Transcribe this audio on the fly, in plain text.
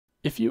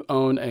If you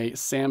own a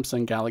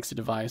Samsung Galaxy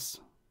device,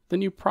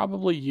 then you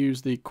probably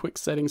use the quick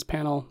settings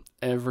panel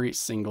every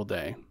single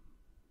day.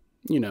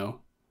 You know,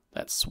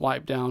 that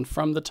swipe down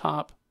from the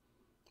top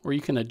where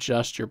you can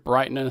adjust your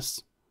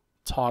brightness,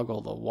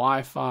 toggle the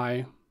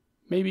Wi-Fi,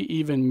 maybe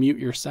even mute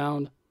your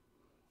sound.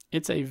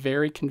 It's a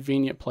very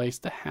convenient place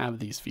to have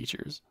these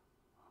features.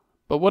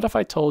 But what if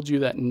I told you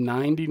that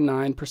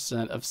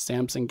 99% of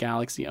Samsung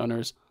Galaxy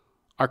owners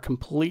are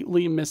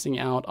completely missing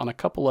out on a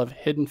couple of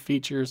hidden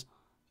features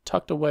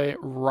tucked away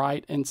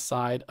right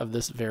inside of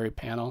this very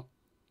panel?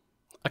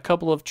 A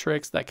couple of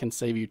tricks that can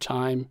save you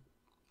time,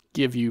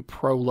 give you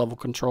pro level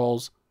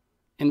controls,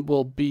 and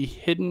will be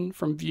hidden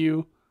from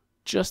view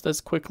just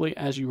as quickly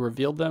as you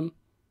revealed them.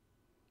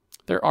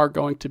 There are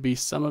going to be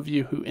some of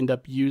you who end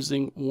up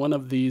using one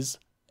of these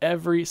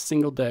every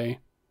single day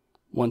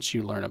once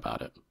you learn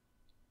about it.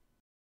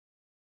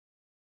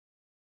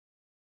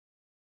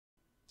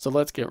 So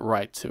let's get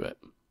right to it.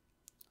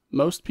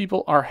 Most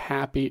people are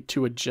happy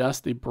to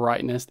adjust the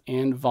brightness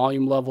and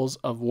volume levels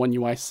of One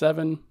UI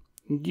 7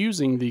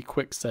 using the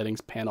quick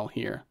settings panel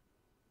here.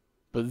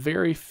 But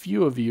very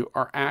few of you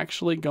are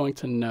actually going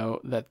to know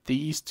that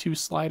these two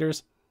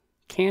sliders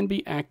can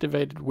be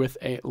activated with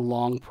a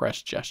long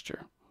press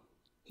gesture.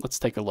 Let's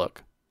take a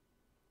look.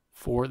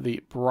 For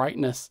the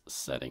brightness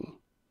setting,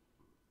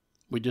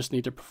 we just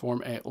need to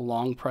perform a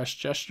long press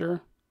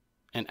gesture,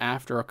 and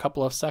after a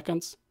couple of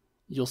seconds,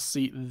 you'll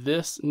see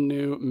this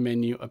new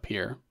menu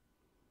appear.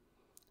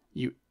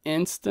 You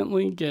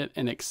instantly get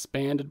an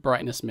expanded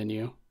brightness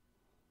menu.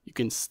 You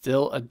can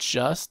still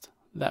adjust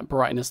that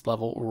brightness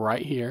level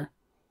right here,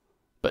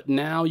 but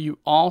now you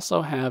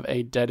also have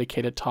a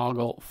dedicated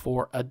toggle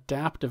for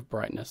adaptive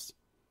brightness.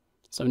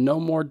 So no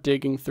more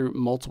digging through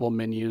multiple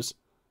menus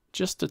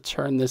just to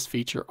turn this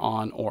feature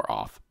on or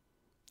off.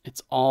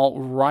 It's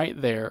all right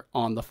there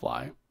on the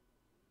fly.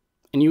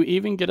 And you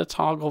even get a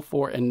toggle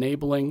for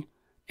enabling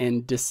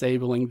and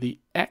disabling the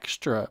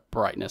extra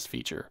brightness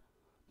feature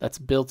that's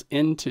built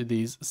into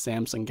these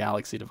Samsung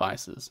Galaxy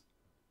devices.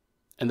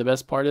 And the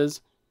best part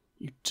is,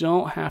 you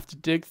don't have to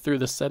dig through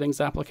the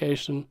settings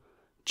application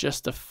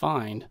just to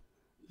find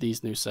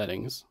these new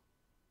settings.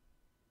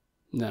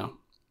 Now,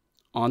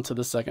 on to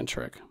the second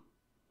trick.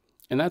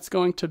 And that's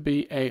going to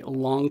be a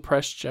long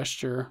press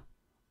gesture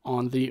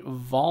on the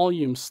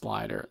volume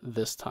slider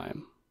this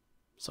time.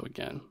 So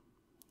again,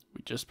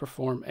 we just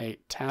perform a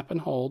tap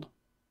and hold.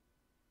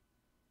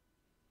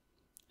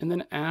 And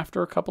then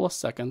after a couple of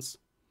seconds,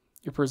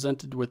 you're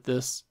presented with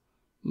this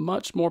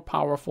much more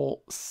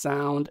powerful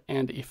sound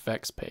and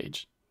effects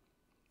page.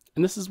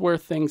 And this is where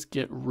things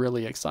get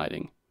really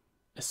exciting,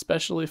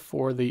 especially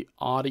for the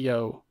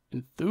audio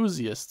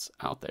enthusiasts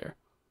out there,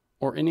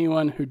 or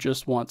anyone who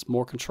just wants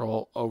more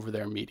control over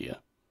their media.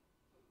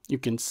 You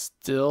can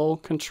still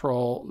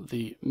control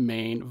the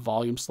main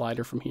volume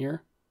slider from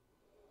here,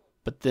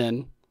 but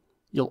then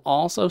you'll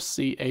also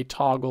see a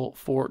toggle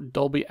for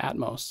Dolby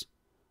Atmos,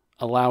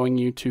 allowing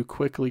you to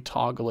quickly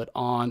toggle it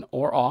on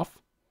or off,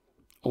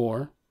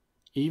 or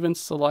even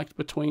select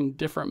between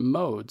different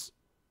modes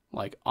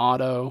like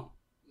auto,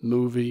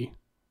 movie,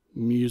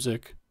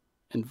 music,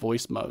 and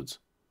voice modes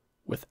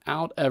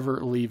without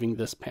ever leaving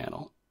this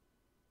panel.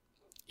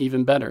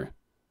 Even better,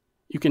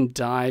 you can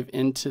dive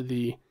into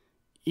the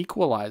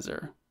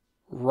equalizer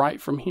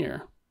right from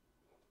here.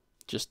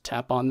 Just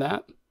tap on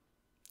that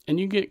and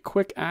you get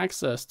quick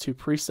access to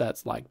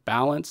presets like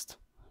balanced,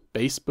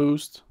 bass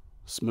boost,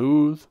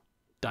 smooth,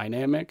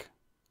 dynamic,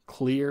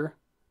 clear,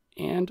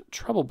 and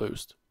treble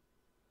boost.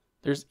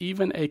 There's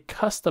even a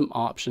custom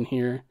option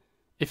here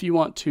if you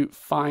want to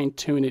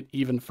fine-tune it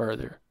even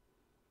further.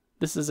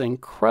 This is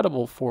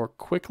incredible for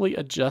quickly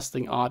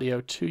adjusting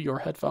audio to your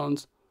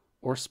headphones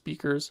or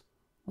speakers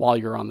while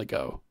you're on the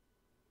go.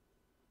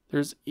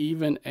 There's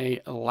even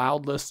a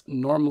loudness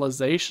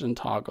normalization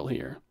toggle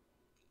here.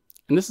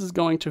 And this is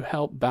going to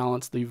help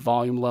balance the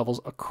volume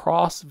levels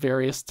across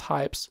various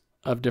types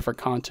of different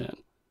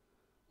content,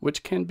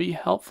 which can be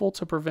helpful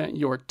to prevent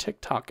your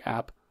TikTok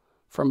app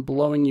from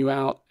blowing you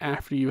out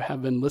after you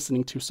have been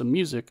listening to some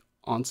music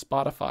on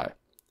Spotify,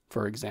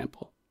 for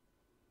example.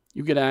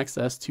 You get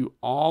access to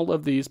all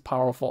of these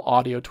powerful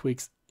audio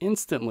tweaks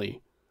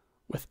instantly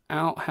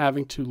without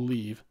having to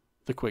leave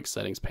the quick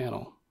settings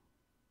panel.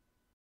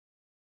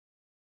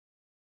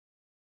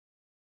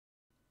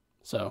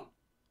 So,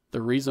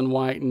 the reason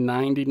why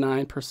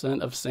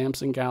 99% of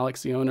Samsung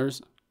Galaxy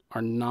owners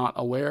are not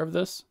aware of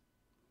this,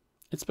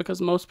 it's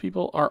because most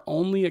people are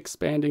only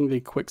expanding the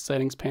quick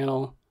settings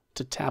panel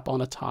to tap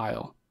on a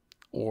tile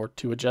or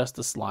to adjust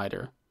a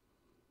slider.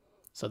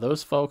 So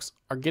those folks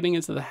are getting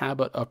into the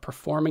habit of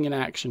performing an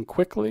action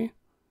quickly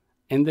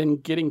and then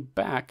getting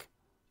back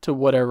to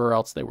whatever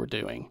else they were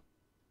doing.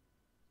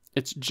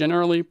 It's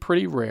generally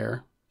pretty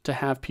rare to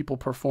have people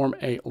perform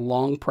a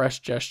long press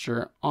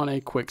gesture on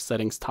a quick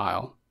settings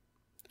tile,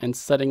 and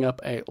setting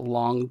up a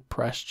long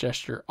press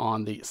gesture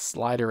on the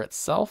slider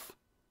itself,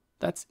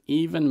 that's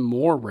even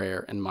more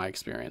rare in my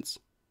experience.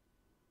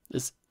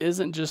 This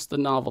isn't just a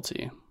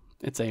novelty,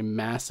 it's a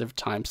massive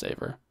time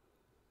saver.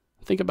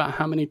 Think about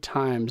how many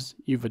times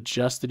you've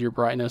adjusted your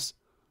brightness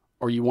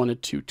or you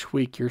wanted to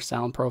tweak your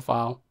sound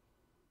profile.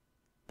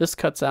 This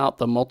cuts out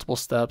the multiple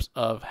steps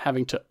of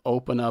having to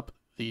open up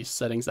the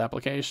settings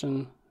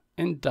application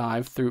and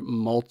dive through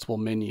multiple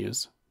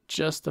menus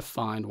just to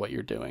find what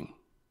you're doing.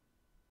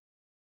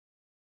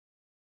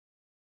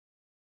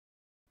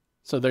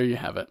 So there you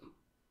have it.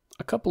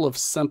 A couple of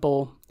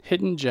simple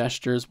hidden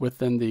gestures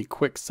within the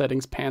quick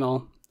settings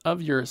panel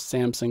of your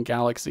Samsung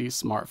Galaxy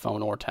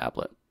smartphone or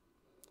tablet.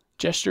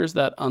 Gestures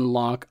that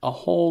unlock a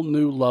whole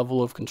new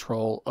level of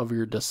control over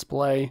your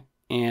display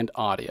and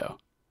audio.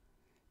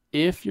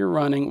 If you're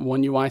running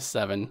One UI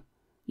 7,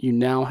 you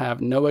now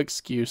have no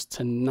excuse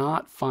to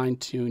not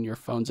fine-tune your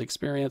phone's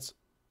experience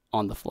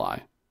on the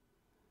fly.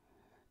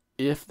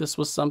 If this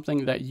was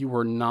something that you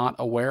were not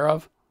aware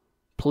of,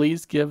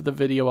 please give the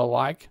video a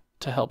like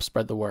to help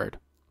spread the word,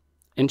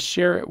 and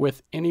share it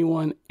with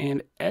anyone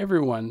and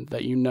everyone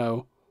that you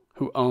know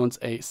who owns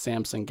a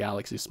Samsung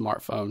Galaxy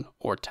smartphone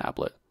or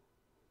tablet.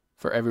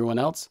 For everyone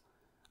else,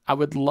 I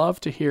would love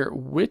to hear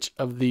which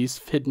of these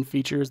hidden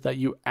features that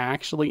you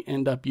actually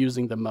end up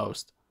using the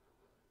most,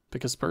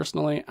 because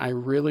personally, I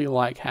really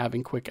like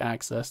having quick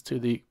access to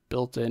the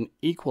built-in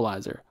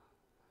equalizer.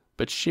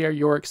 But share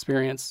your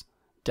experience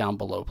down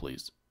below,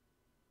 please.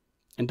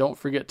 And don't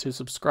forget to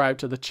subscribe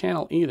to the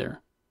channel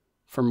either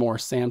for more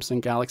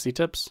Samsung Galaxy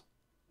tips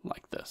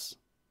like this.